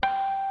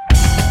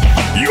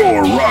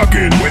You're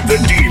rocking with the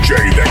DJ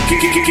that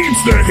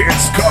keeps the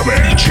hits coming.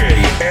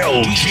 DJ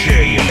L.G.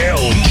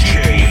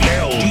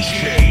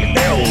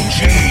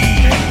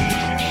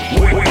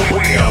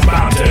 We're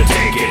about to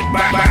take it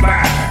back.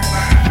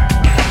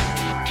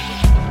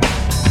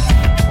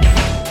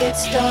 It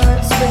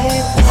starts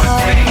with one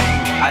thing.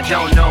 I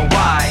don't know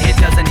why. It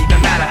doesn't even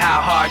matter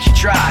how hard you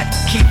try.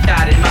 Keep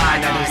that in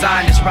mind. I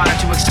designed this rhyme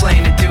to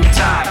explain in due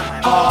time.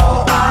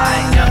 All I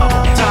know,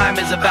 time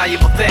is a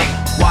valuable thing.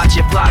 Watch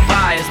it fly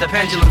by as the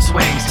pendulum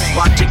swings.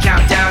 Watch it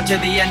count down to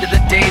the end of the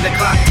day. The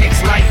clock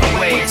takes life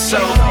away. It's so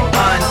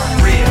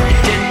unreal.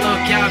 Didn't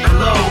look out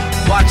below.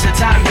 Watch the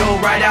time go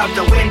right out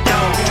the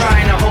window.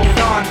 Trying to hold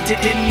on,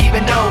 didn't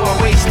even know I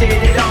wasted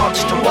it all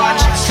just to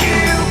watch you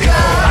go.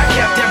 I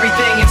kept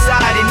everything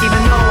inside, and even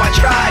though I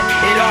tried,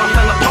 it all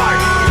fell apart.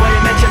 What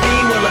it meant to be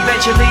will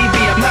eventually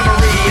be a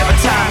memory of a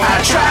time I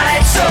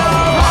tried so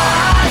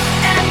hard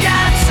and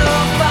got so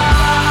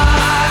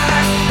far,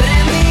 but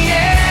in the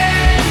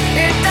end,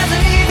 it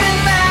doesn't even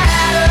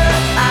matter.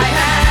 I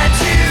had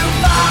to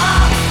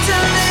fall to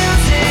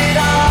lose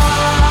it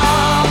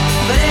all,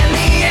 but in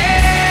the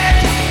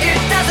end, it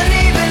doesn't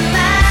even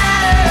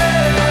matter.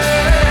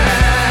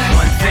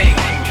 One thing,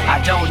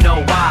 I don't know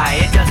why.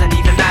 It doesn't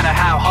even matter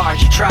how hard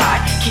you try.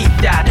 Keep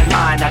that in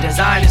mind. I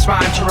designed this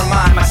rhyme to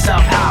remind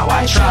myself how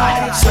I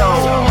tried so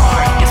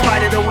hard. In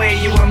spite of the way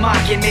you were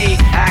mocking me,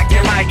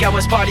 acting like I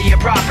was part of your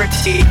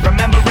property,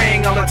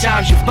 remembering all the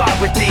times you fought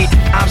with me,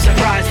 I'm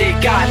surprised it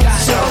got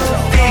so.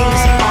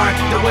 Things aren't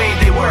the way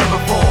they were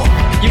before.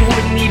 You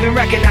wouldn't even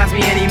recognize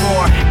me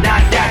anymore.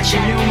 Not that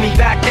you knew me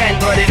back then,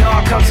 but it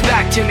all comes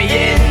back to me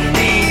in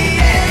the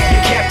end. You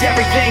kept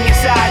everything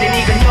inside, and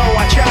even though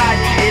I tried,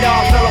 it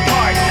all fell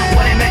apart.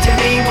 What it meant to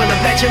me will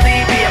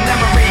eventually be a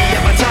memory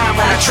of a time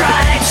when I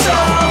tried so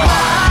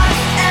hard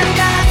and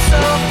got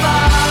so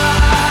far,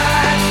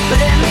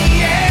 but in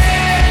the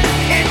end,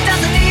 it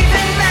doesn't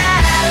even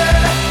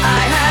matter.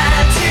 I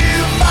had to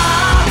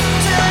fall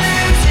to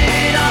lose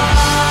it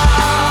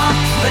all,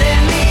 but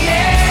in the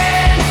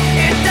end,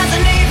 it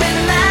doesn't even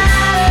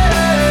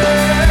matter.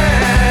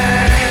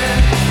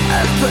 I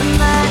put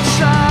my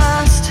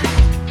trust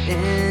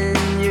in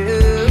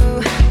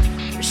you,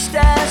 pushed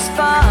as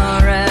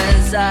far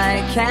as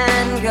I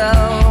can go.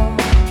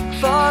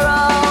 For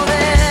all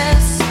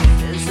this,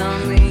 there's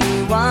only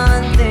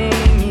one thing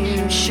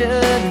you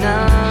should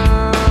know.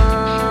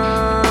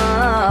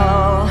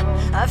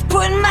 I've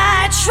put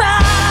my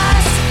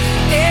trust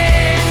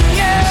in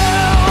you,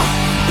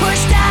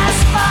 pushed as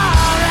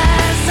far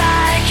as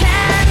I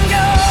can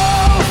go.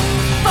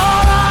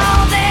 For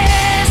all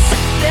this,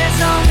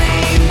 there's only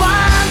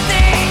one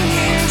thing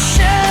you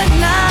should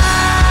know.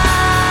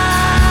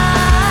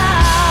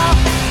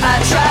 I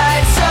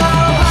tried so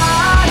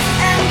hard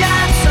and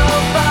got so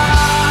far,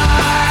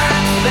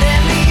 but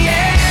in the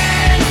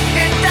end,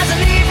 it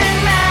doesn't even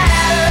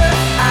matter.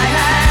 I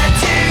had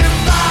to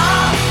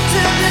fall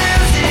to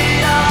lose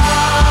it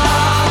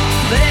all,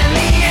 but in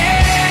the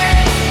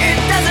end, it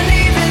doesn't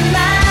even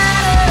matter.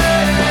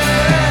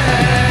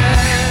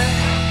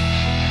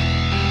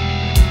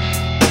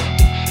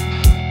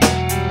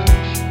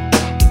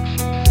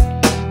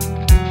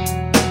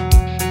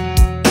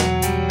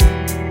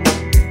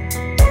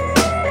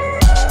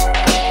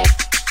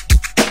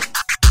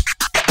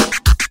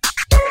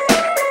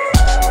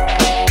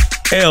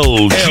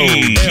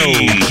 L.G.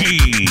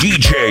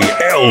 DJ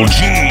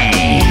L.G.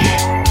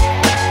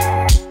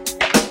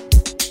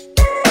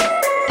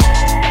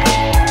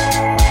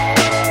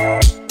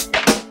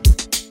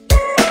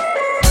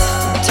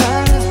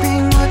 tired of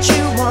being what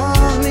you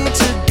want me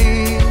to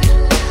be,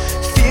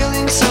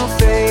 feeling so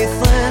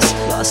faithless,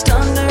 lost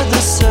under the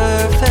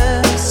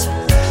surface.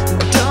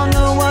 Don't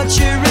know what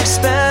you're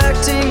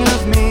expecting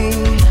of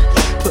me,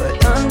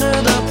 put under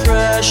the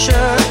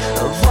pressure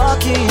of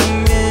walking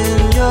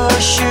in your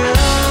shoes.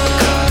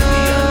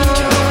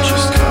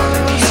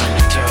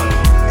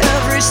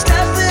 Every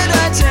step that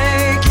I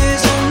take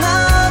is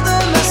another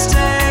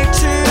mistake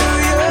to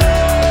you.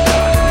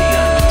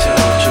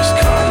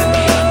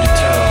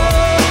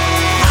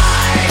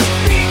 I've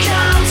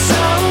become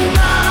so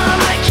numb,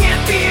 I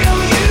can't feel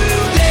you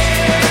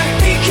there.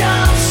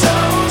 Become so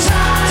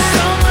tired,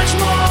 so much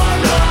more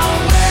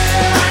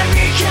aware. I'm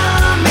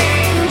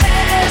becoming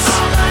this.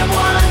 All I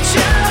want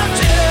to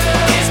do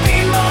is be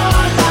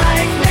more like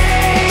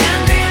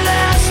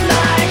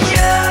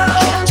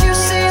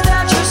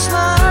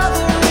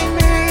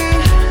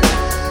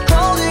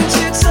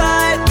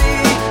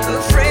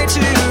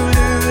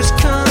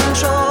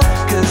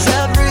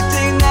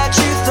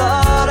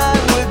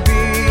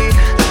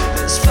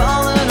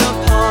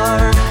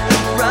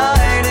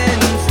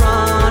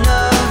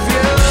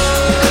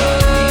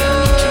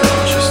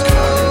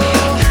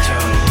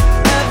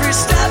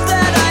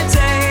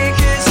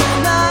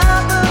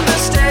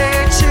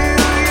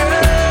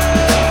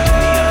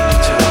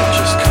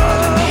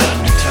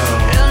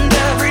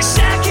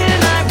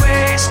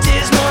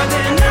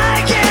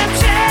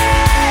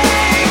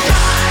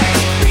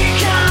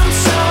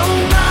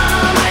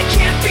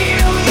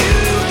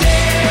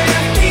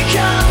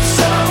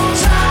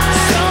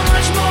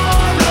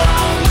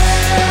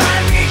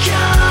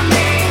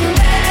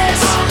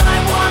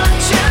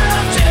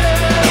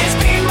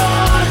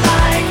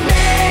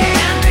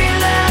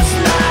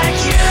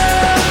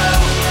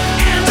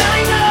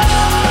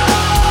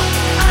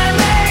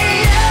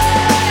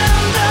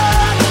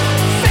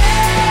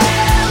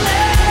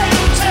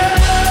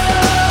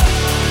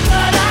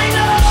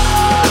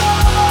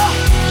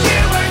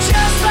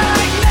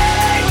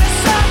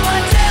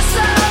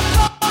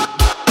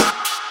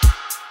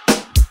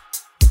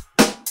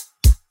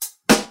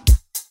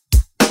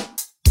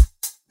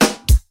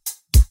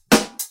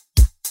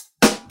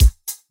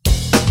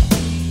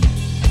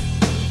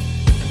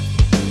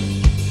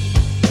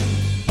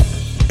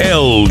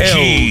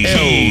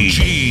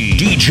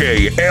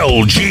DJ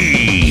L.G.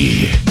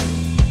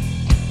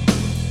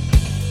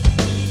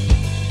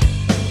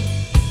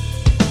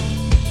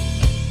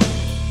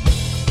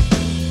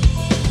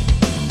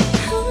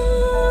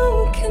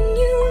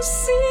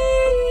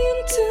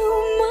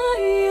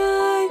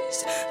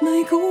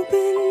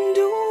 Open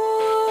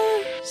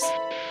doors,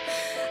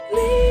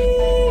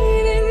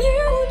 leading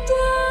you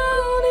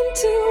down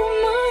into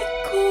my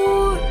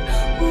core,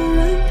 where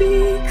I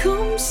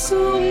become so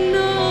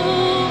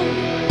numb.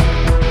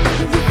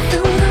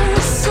 Without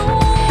a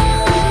soul,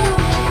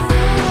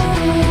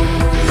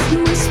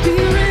 my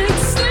spirit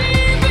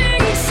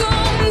sleeping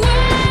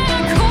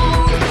somewhere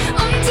cold,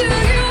 until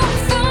you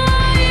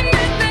find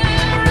me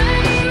there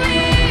and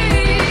lead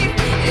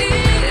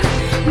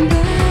it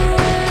back.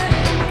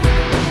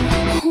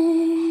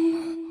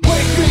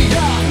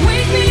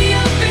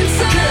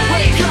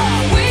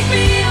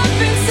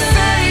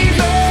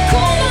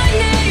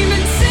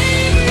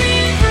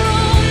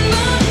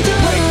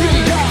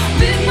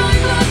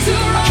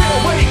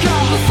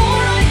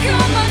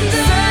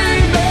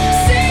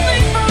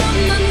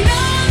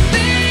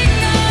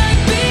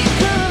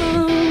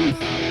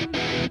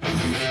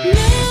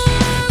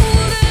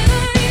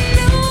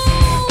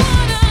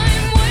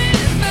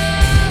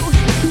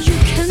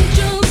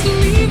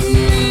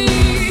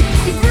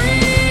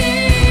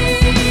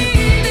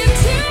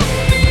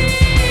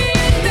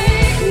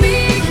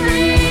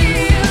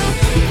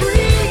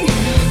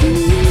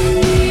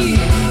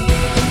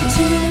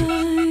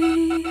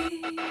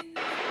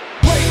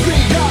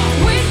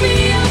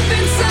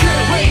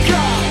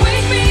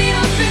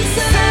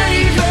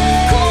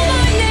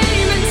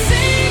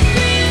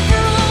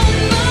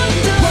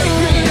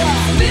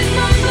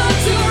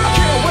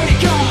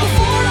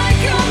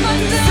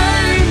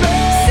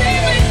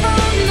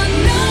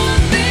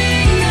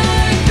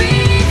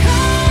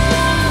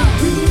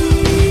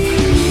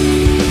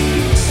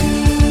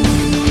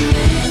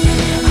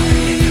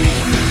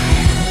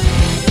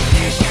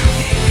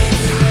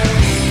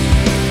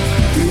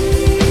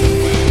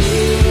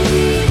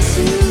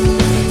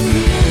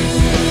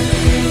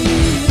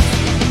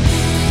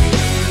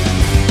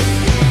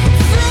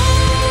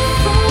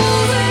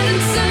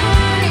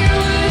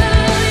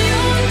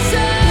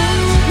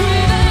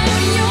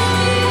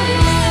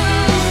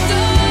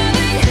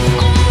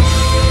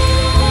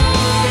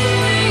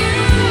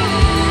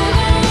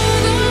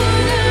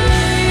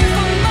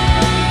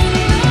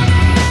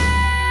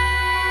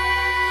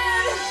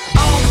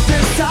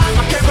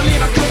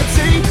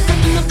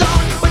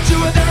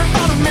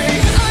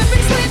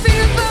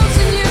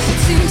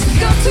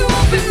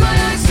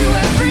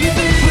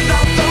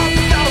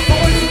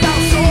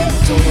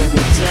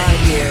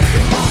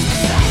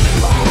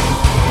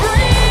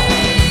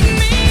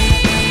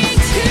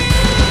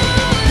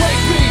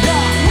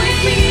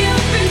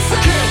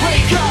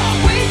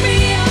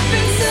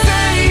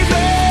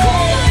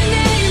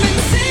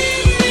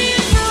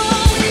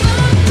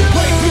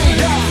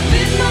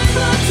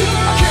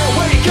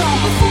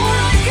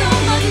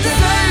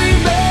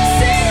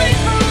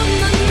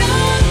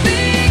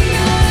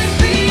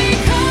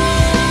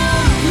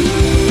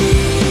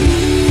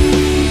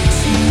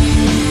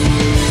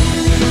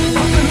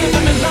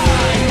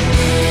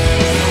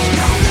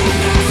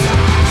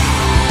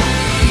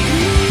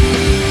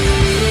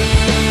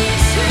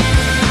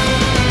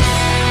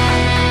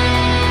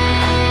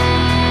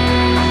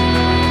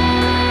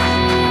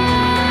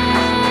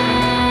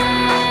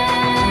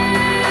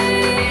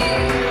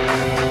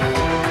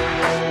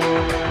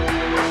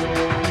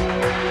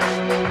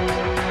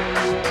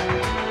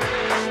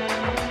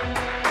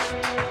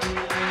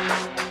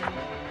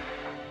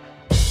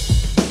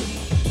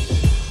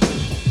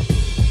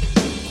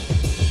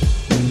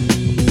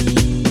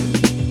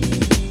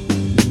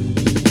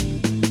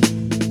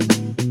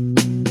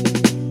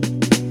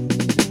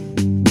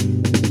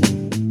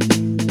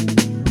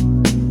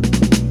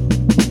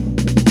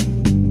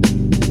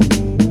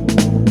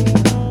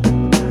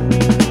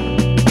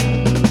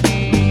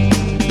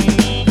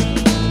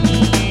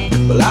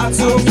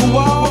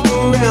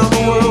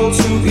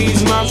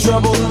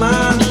 Troubled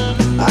mind.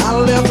 I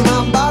left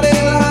my body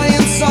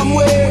lying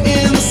somewhere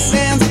in the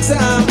sands of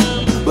time,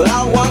 but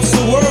I watched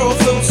the world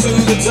float to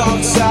the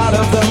dark side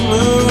of the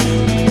moon.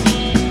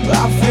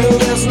 I feel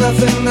there's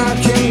nothing I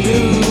can do.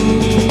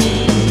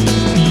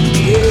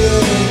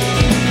 Yeah.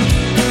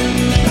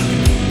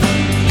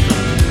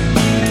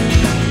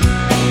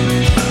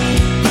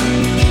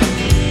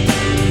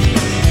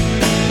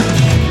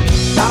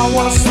 I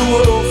watched the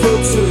world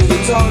float to the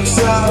dark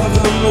side of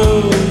the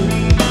moon.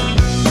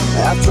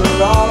 After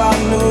all, I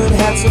knew it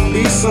had to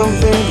be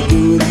something to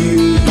do with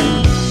you.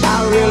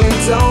 I really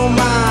don't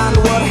mind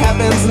what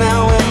happens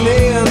now and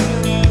then,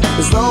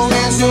 as long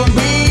as you'll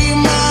be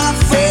my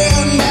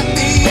friend at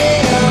the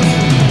end.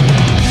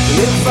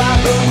 If I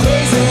go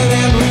crazy,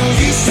 then will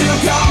you still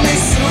call me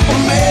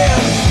Superman?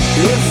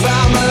 If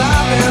I'm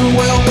alive and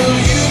well, will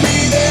you be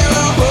there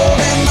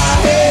holding my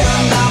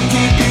hand? I'll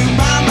keep you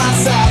by my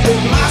side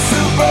with my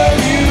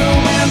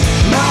superhuman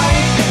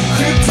might,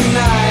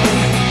 kryptonite.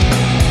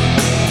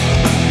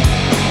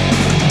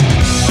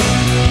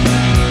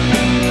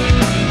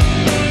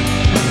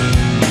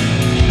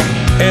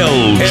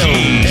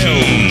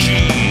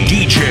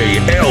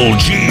 DJ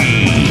L.G.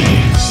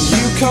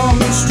 You call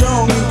me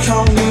strong, you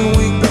call me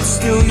weak, but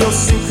still your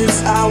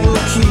secrets I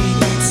will keep.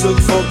 You took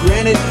for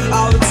granted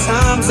all the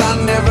times I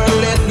never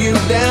let you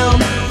down.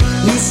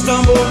 You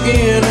stumbled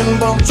in and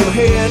bumped your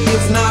head.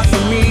 If not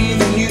for me,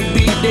 then you'd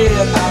be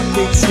dead. I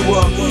picked you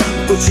up,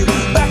 put you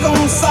back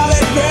on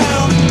solid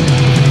ground.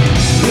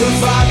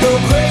 If I go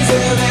crazy,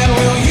 then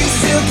will you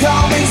still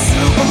call me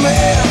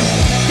Superman?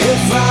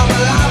 If I'm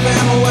alive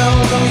and well,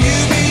 will you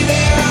be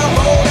there? I'm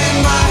holding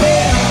my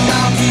hand.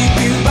 I'll keep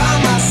you by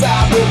my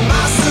side with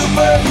my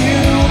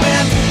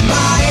superhuman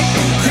might,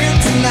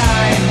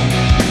 kryptonite.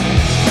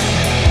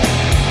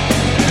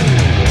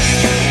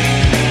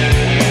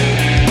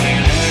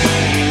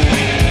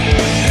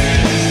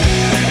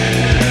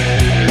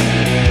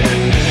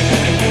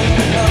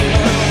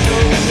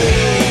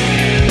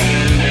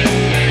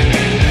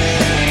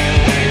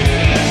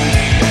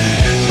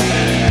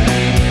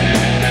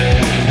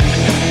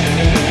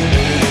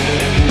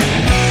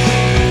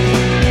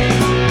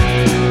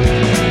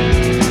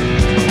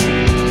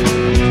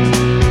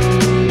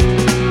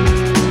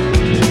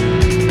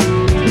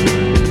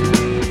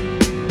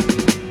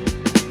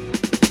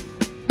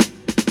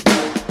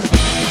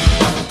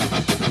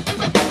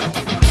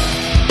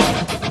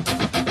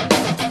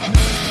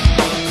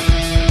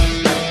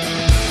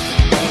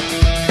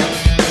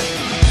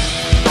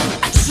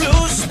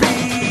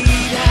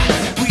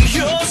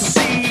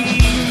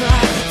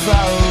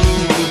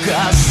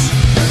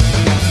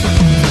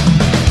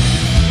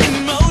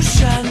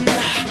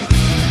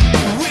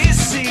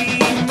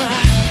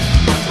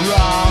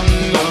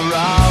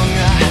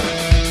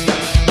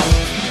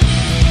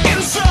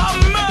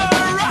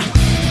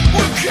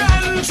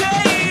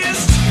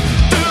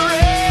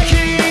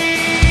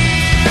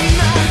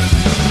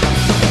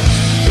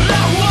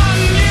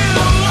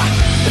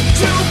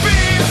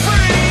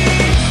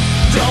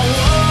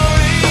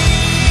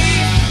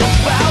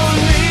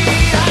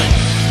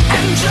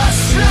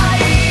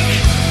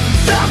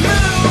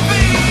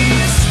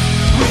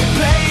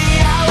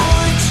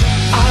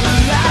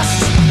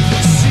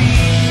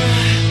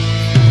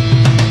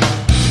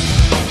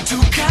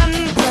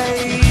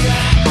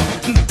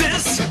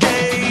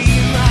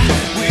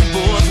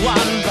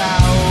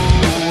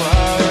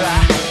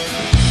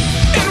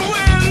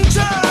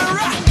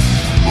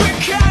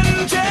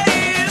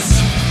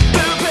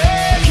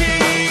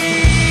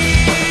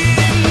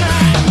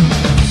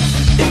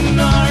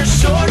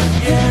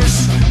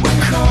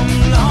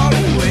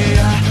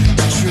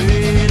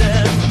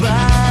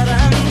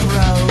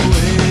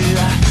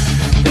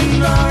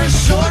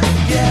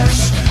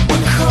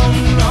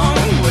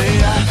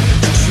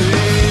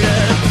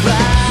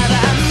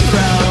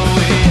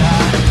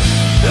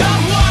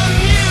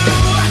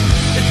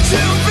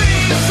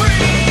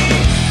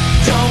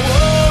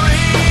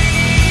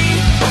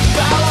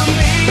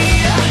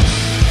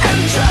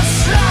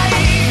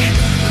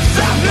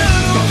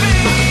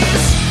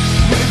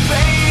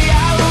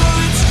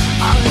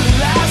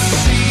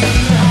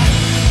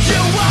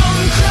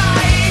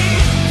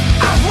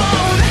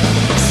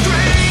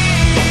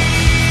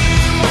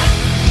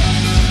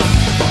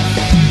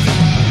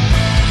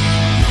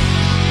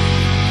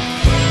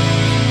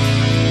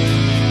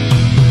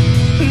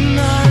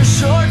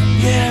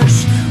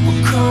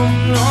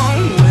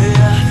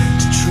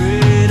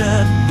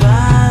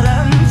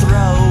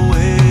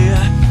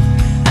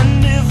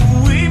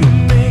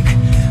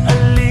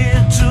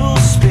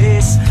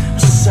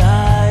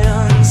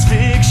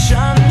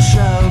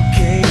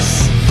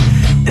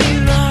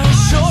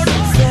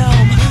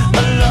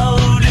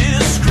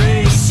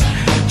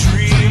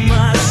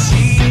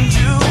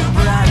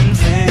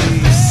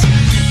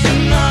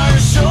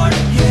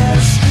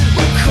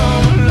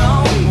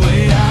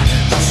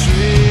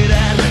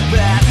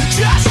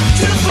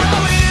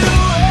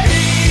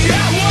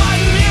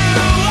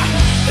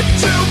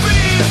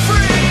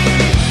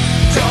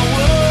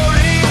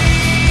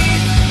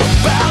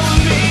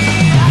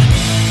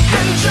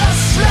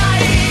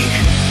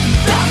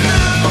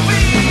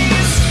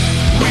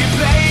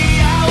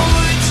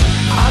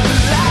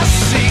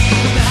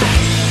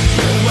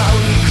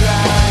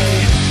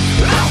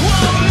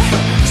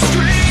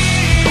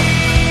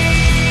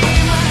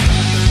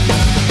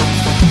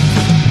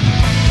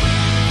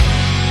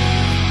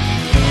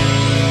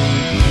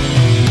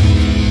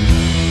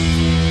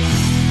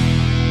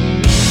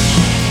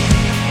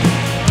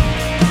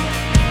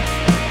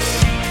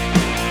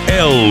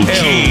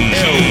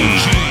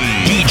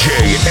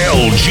 DJ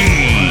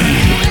L.G.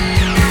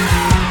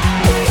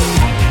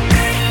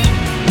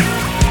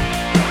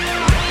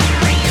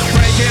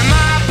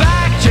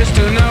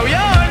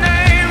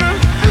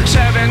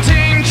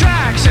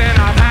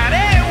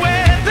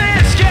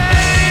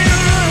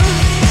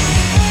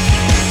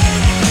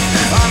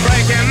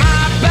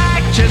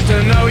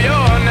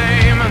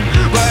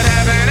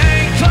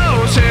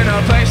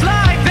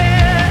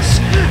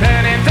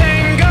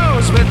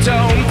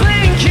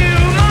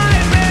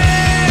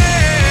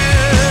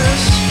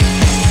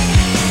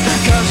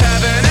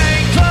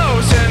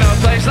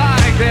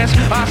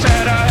 I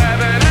said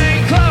heaven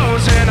ain't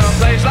close in a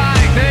place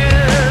like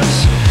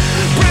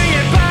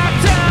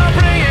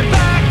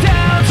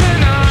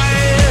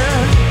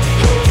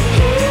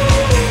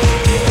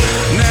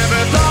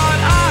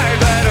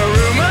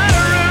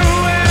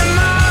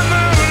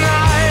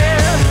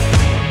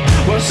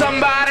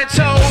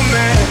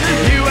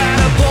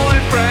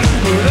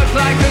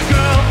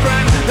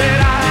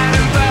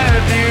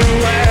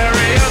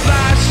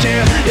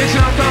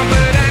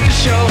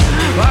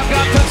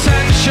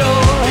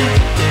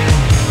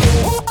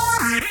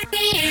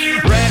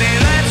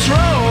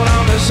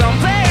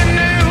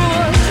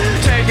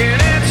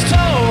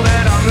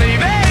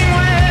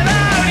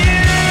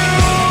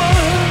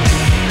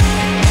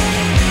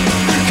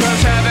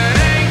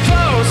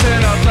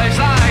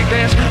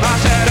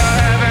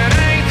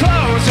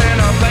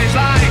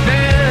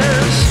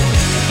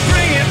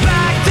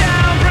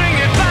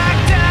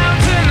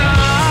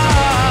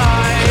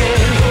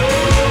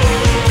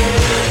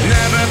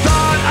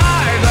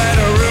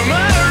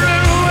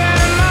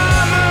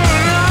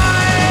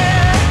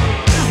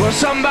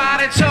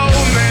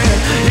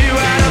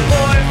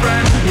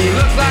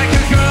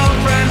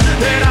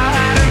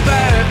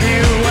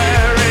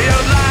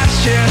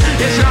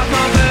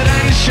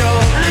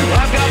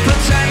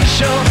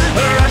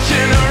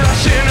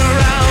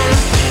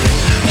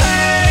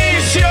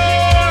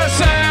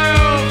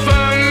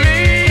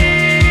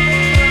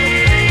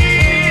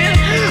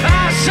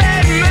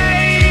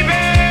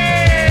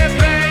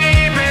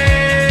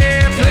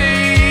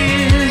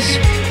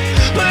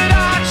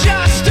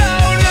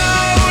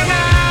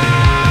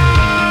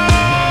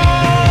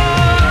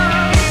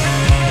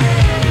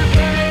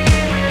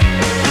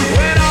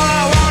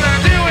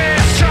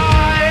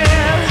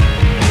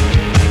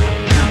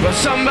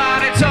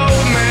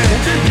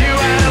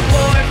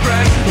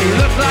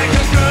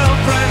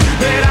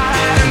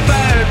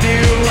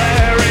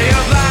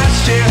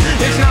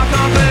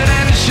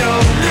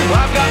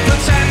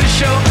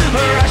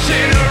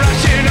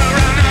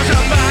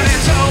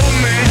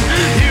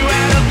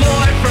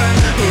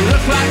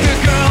like a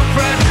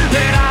girlfriend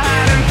that I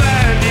had in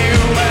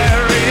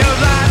February of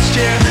last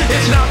year.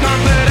 It's not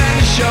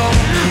confidential,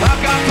 I've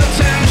got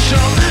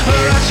potential.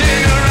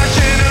 Rushing around.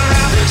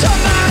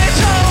 Somebody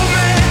told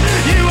me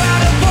you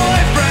had a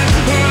boyfriend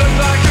who looked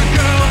like a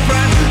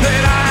girlfriend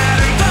that I had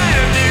in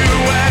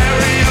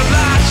February of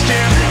last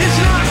year. It's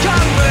not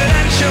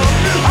confidential,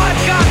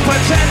 I've got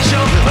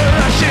potential.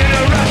 Rushing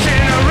around.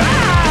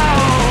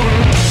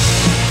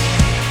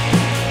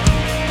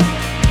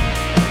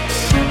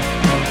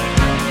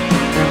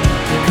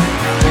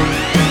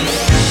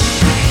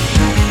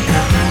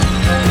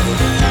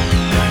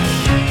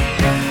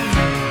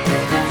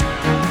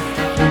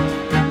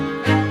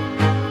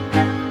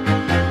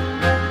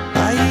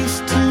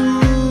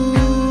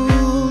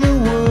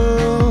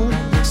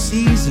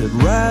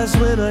 Rise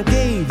when I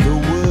gave the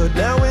word.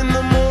 Now in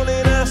the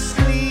morning I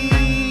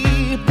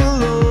sleep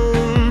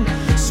alone.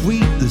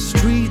 Sweep the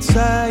streets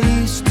I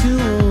used to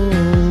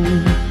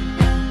own.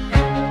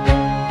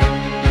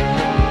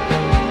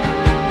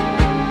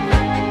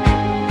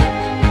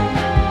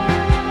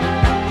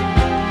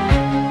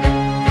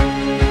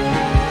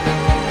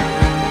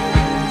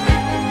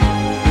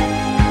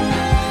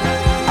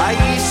 I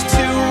used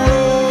to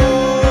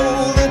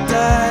roll the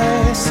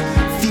dice,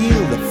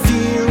 feel the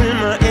fear in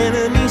my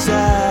enemy's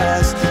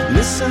eyes.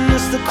 Listen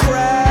as the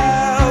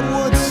crowd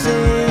would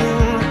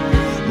sing.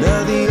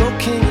 Now the old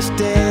king is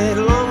dead,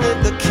 long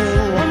live the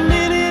king. One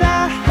minute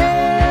I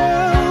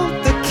held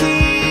the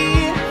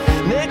key.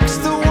 Next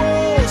the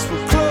walls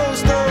were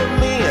closed on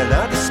me, and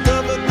I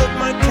discovered that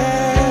my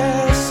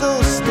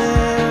castle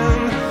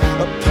stand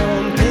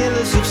upon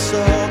pillars of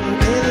salt and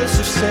pillars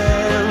of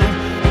sand.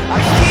 I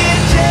hear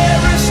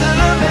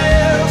Jerusalem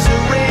bells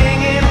are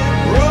ringing,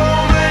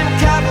 Roman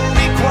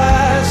cavalry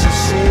choirs are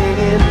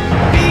singing.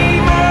 Be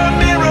my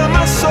mirror,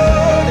 my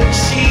sword and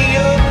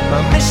shield,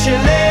 my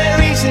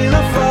missionaries in a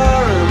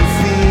foreign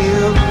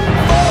field.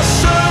 For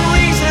some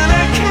reason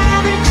I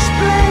can't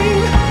explain,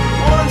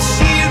 once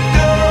you've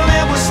gone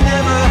it was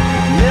never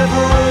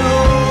an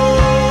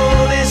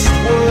honest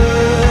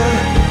word.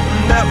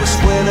 That was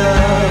when I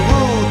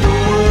ruled the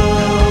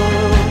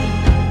world.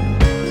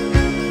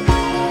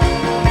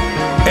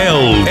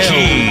 L.G.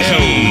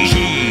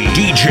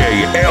 DJ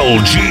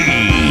L.G.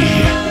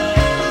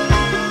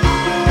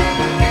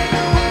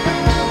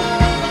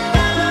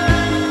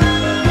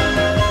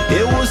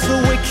 It was the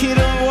wicked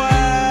and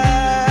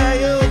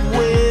wild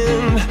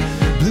wind,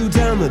 blew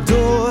down the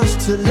doors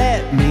to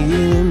let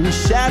me in.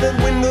 Shattered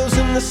windows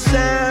and the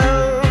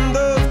sound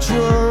of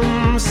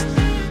drums.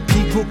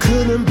 People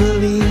couldn't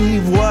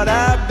believe what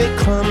I'd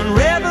become.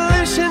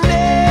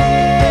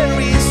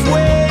 Revolutionaries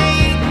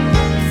wait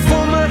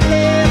for my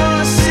head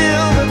on a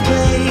silver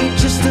plate,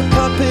 just a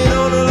puppet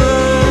on a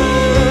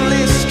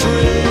lonely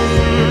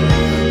string.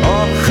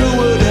 Oh, who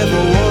would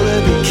ever wanna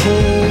be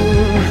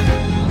king?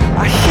 I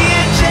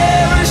hear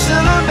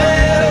Jerusalem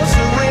bells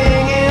are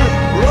ringing,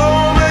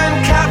 Roman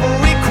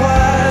cavalry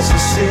choirs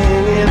are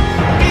singing.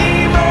 Be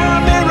my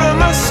mirror,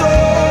 my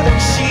sword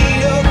and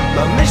shield,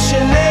 my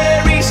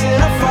missionaries in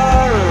a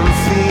foreign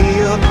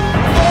field.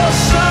 For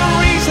some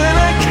reason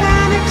I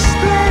can't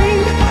explain,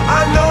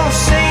 I know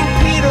St.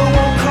 Peter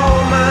won't call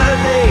my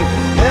name,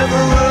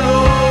 never an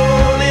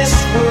honest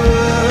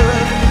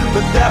word.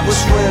 But that was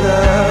when I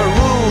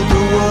ruled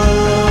the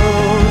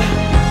world.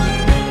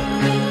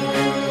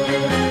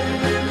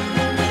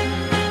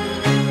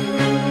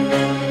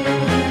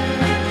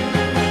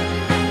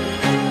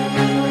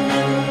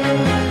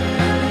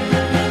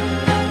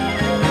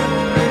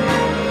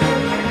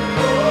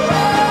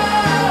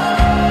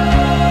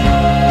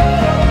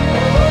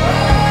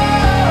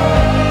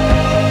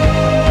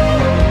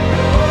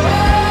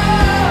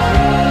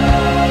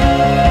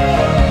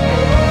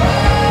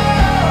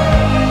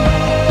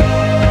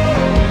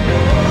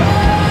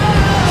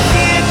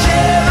 Hear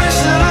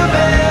Jerusalem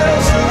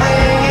bells are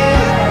ringing,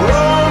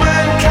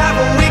 Roman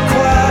cavalry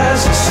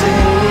choirs are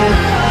singing.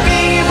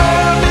 Be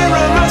my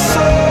mirror, my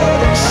sword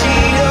and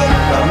shield,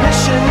 my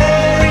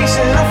missionaries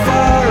in a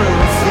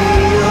foreign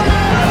field.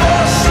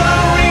 For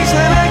some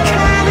reason I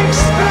can't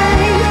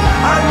explain,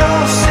 I know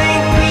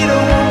St. Peter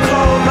won't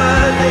call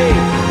my name,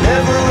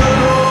 never an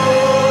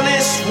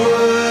honest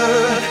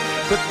word.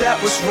 But that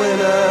was when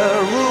I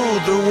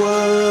ruled the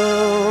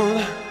world.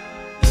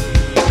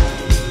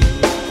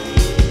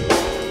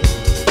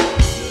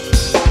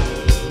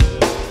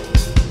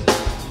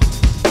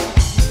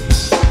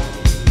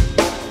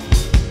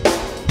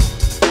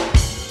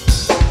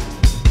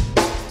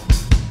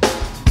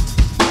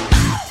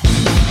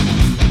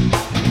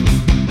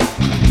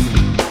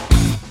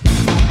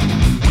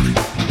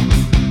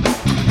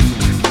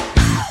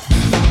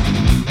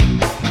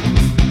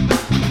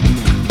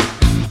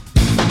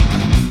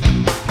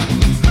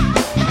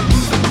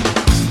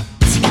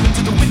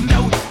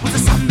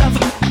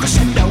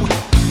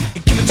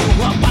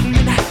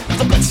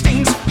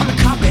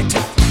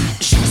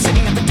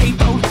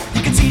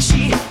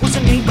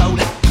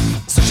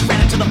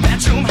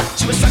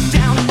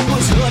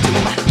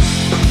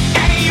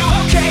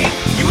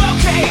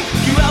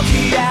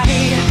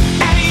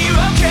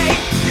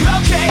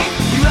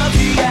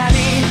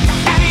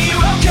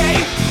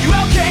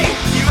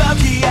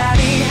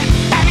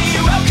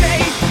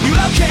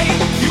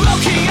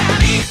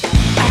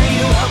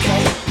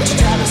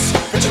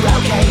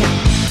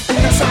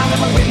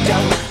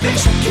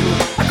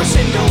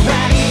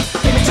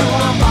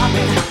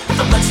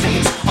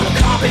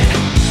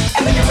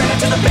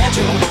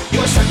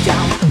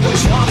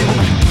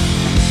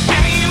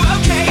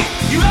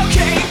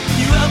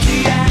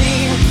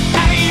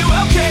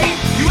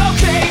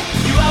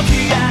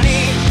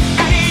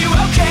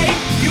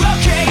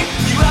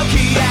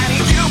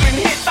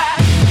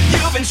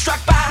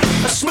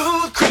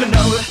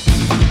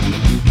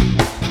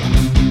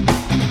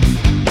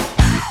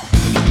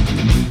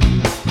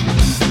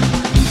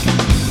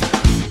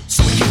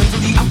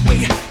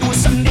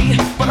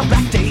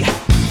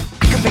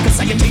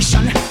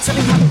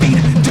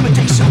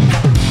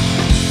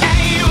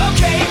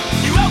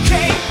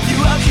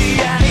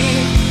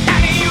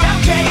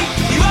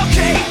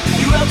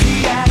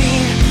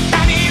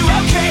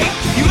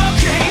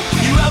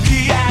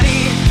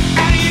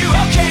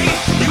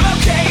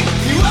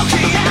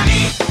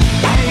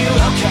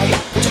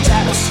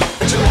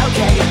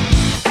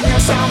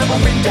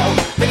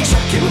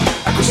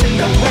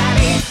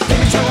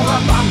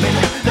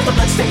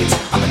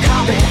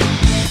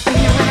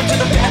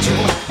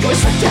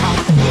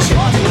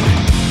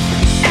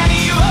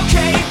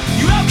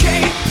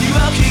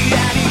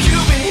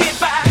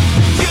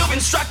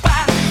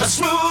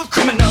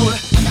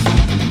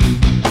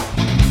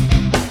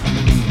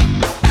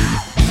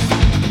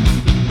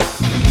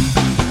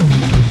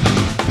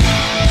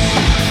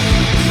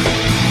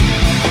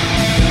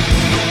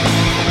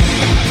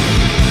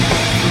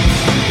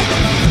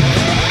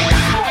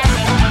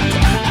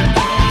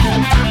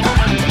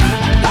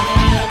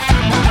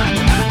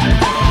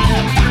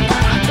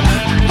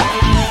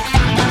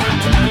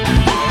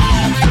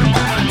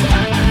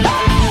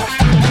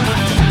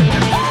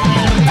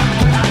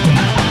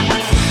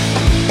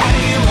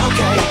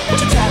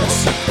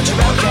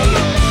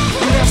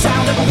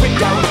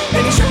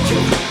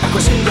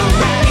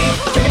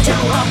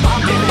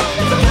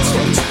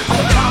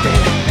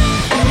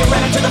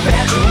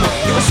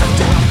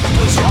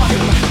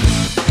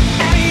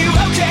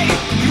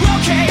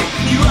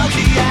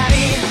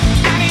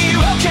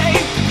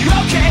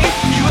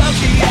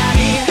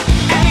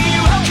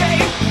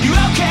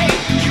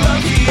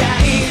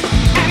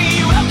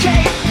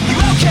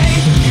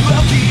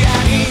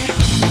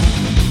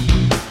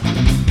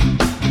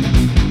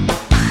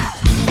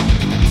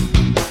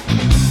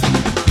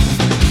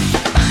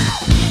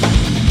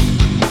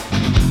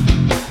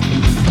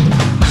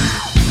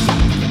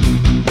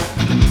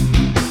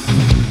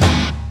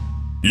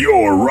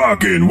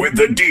 rocking with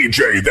the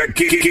DJ that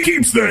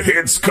keeps the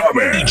hits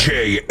coming.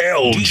 DJ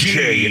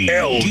LG,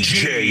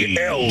 LG.